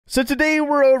So today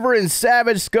we're over in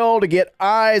Savage Skull to get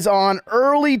eyes on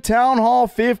early Town Hall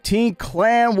 15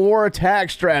 clan war attack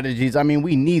strategies. I mean,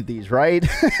 we need these, right?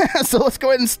 So let's go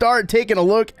ahead and start taking a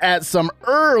look at some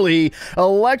early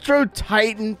Electro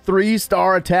Titan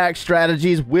 3-star attack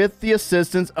strategies with the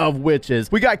assistance of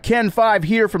witches. We got Ken5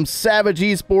 here from Savage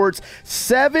Esports,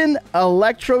 7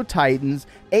 Electro Titans,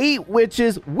 8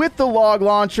 witches with the log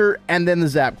launcher, and then the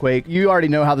Zap Quake. You already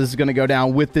know how this is going to go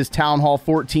down with this Town Hall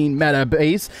 14 meta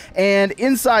base. And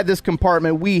inside this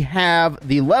compartment, we have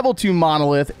the level 2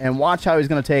 monolith, and watch how he's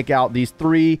going to take out these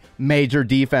 3 major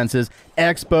defenses.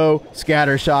 Expo,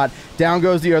 Scatter Shot, down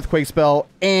goes the Earthquake spell,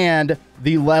 and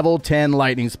the level 10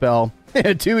 lightning spell.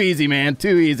 Too easy, man,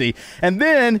 too easy. And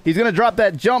then he's going to drop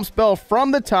that jump spell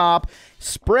from the top,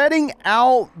 spreading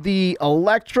out the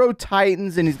Electro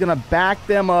Titans, and he's going to back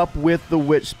them up with the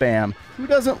Witch Spam. Who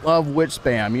doesn't love Witch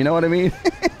Spam? You know what I mean?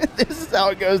 This is how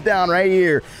it goes down right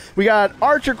here. We got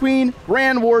Archer Queen,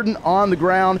 Grand Warden on the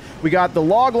ground. We got the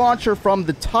Log Launcher from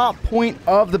the top point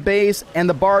of the base, and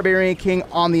the Barbarian King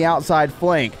on the outside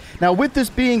flank. Now, with this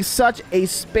being such a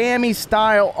spammy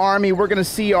style army, we're going to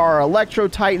see our Electro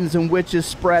Titans and Witches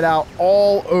spread out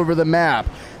all over the map.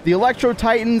 The Electro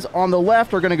Titans on the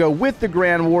left are going to go with the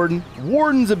Grand Warden,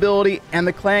 Warden's ability, and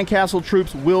the Clan Castle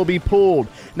troops will be pulled.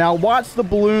 Now watch the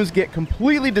balloons get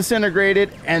completely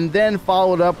disintegrated and then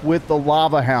followed up with the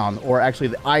Lava Hound, or actually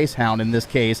the Ice Hound in this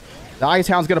case. The Ice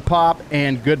Hound's going to pop,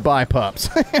 and goodbye, pups.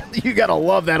 You got to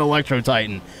love that Electro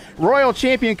Titan. Royal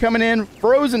Champion coming in,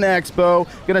 Frozen Expo,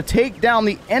 going to take down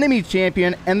the enemy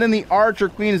champion, and then the Archer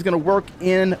Queen is going to work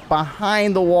in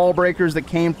behind the wall breakers that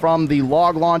came from the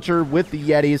log launcher with the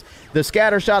Yetis. The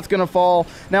Scatter Shot's going to fall.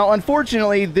 Now,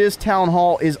 unfortunately, this Town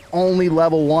Hall is only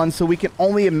level 1, so we can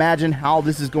only imagine how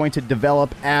this is going to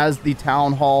develop as the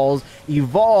Town Halls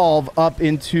evolve up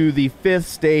into the 5th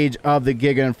stage of the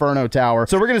Giga Inferno Tower.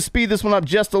 So we're going to speed this one up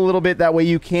just a little bit, that way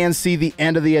you can see the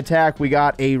end of the attack. We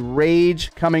got a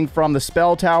Rage coming from the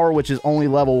Spell Tower, which is only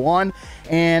level 1,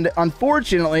 and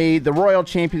unfortunately the Royal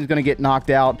Champion is going to get knocked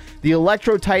out. The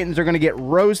Electro Titans are going to get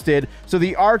roasted, so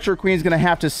the Archer Queen is going to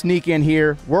have to sneak in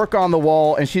here, work on the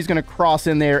wall, and she's going to cross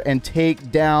in there and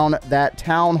take down that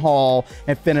Town Hall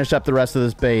and finish up the rest of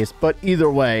this base. But either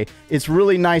way, it's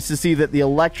really nice to see that the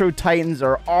Electro Titans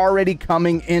are already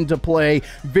coming into play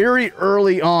very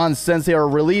early on, since they are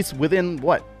released within,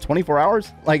 what, 24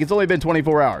 hours? Like, it's only been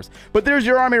 24 hours. But there's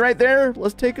your army right there.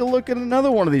 Let's take a look at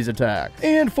another one of these attacks.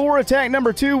 And for attack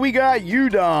number 2, we got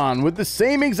Udon with the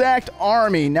same exact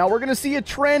army. Now, we're going to see a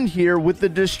trend here with the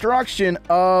destruction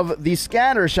of the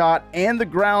Scatter Shot and the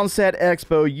Ground Set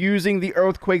Expo using the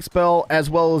Earthquake spell as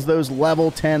well as those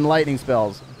level 10 lightning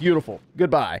spells. Beautiful.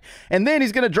 Goodbye. And then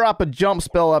he's going to drop a jump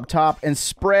spell up top and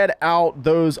spread out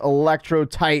those Electro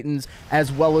Titans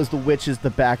as well as the witches to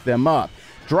back them up,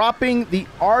 dropping the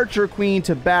Archer Queen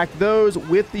to back those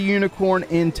with the Unicorn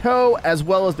in tow, as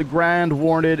well as the Grand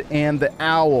Warden and the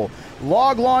Owl.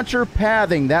 Log Launcher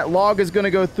pathing. That log is going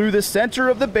to go through the center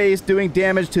of the base, doing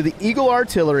damage to the Eagle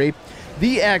Artillery.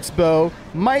 The Expo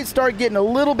might start getting a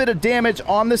little bit of damage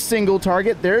on the single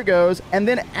target. There it goes. And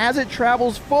then as it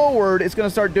travels forward, it's going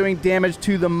to start doing damage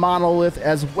to the Monolith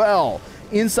as well.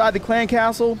 Inside the Clan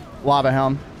Castle, Lava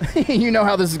Hound. You know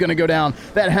how this is going to go down.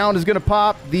 That Hound is going to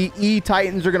pop. The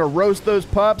E-Titans are going to roast those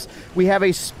pups. We have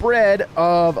a spread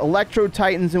of Electro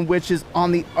Titans and Witches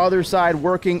on the other side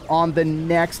working on the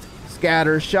next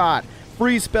Scatter Shot.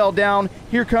 Freeze spell down.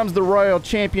 Here comes the Royal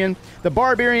Champion. The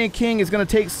Barbarian King is going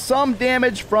to take some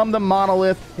damage from the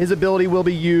Monolith. His ability will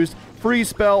be used. Freeze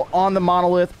spell on the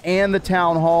Monolith and the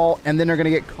Town Hall, and then they're going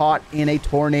to get caught in a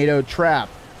tornado trap.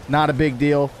 Not a big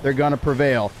deal. They're going to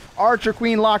prevail. Archer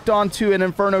Queen locked onto an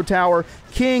Inferno Tower.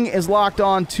 King is locked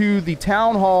on to the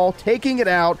Town Hall, taking it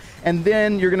out, and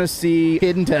then you're going to see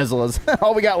Hidden Teslas.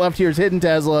 All we got left here is Hidden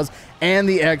Teslas and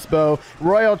the Expo.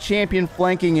 Royal Champion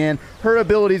flanking in. Her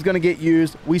ability is going to get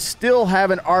used. We still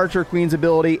have an Archer Queen's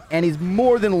ability, and he's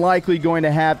more than likely going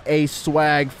to have a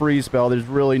swag freeze spell. There's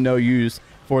really no use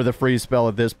for the freeze spell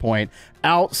at this point.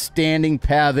 Outstanding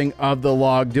pathing of the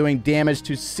log, doing damage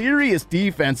to serious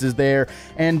defenses there,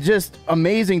 and just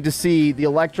amazing to see the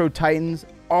Electro Titans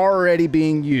already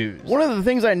being used. One of the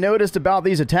things I noticed about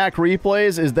these attack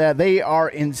replays is that they are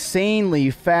insanely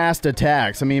fast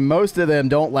attacks. I mean, most of them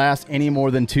don't last any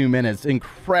more than 2 minutes.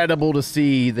 Incredible to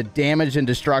see the damage and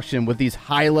destruction with these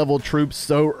high-level troops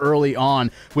so early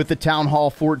on with the Town Hall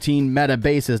 14 meta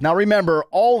bases. Now remember,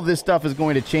 all of this stuff is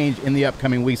going to change in the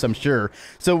upcoming weeks, I'm sure.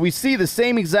 So we see the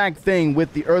same exact thing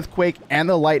with the Earthquake and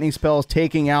the Lightning spells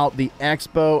taking out the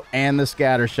Expo and the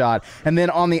Scatter Shot. And then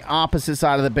on the opposite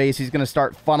side of the base, he's going to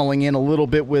start funneling in a little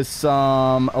bit with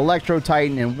some Electro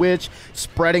Titan and Witch,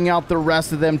 spreading out the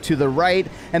rest of them to the right,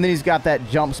 and then he's got that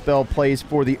jump spell placed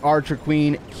for the Archer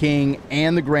Queen, King,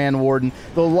 and the Grand Warden.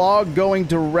 The log going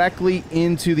directly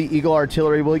into the Eagle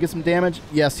Artillery. Will he get some damage?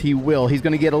 Yes, he will. He's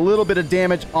going to get a little bit of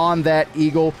damage on that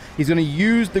Eagle. He's going to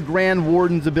use the Grand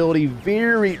Warden's ability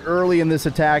very early in this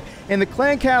attack, and the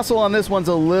Clan Castle on this one's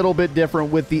a little bit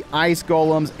different with the Ice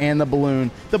Golems and the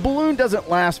Balloon. The Balloon doesn't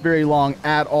last very long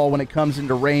at all when it comes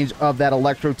into range of that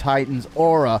Electro Titan's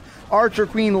aura. Archer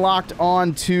Queen locked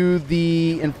on to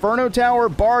the Inferno Tower,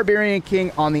 Barbarian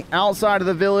King on the outside of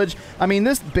the village. I mean,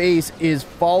 this base is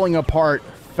falling apart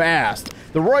fast.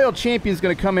 The Royal Champion's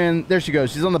going to come in. There she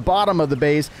goes. She's on the bottom of the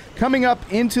base, coming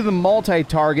up into the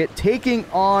multi-target, taking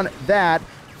on that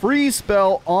freeze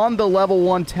spell on the level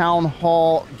 1 Town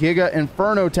Hall Giga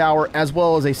Inferno Tower, as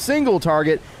well as a single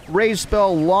target rage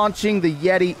spell launching the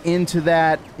Yeti into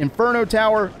that Inferno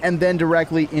Tower and then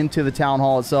directly into the Town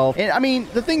Hall itself. And I mean,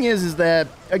 the thing is that,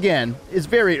 again, it's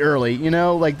very early, you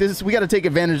know, like this, we got to take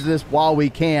advantage of this while we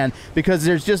can, because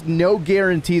there's just no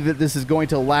guarantee that this is going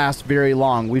to last very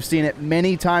long. We've seen it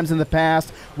many times in the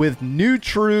past with new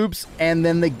troops and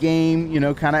then the game, you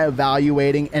know, kind of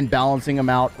evaluating and balancing them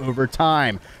out over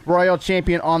time. Royal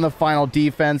Champion on the final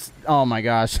defense. Oh my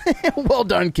gosh. Well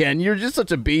done, Ken. You're just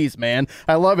such a beast, man.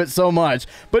 I love it so much.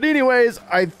 But anyways,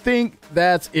 I think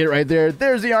that's it right there.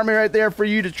 There's the army right there for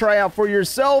you to try out for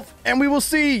yourself, and we will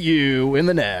see you in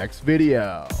the next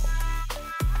video.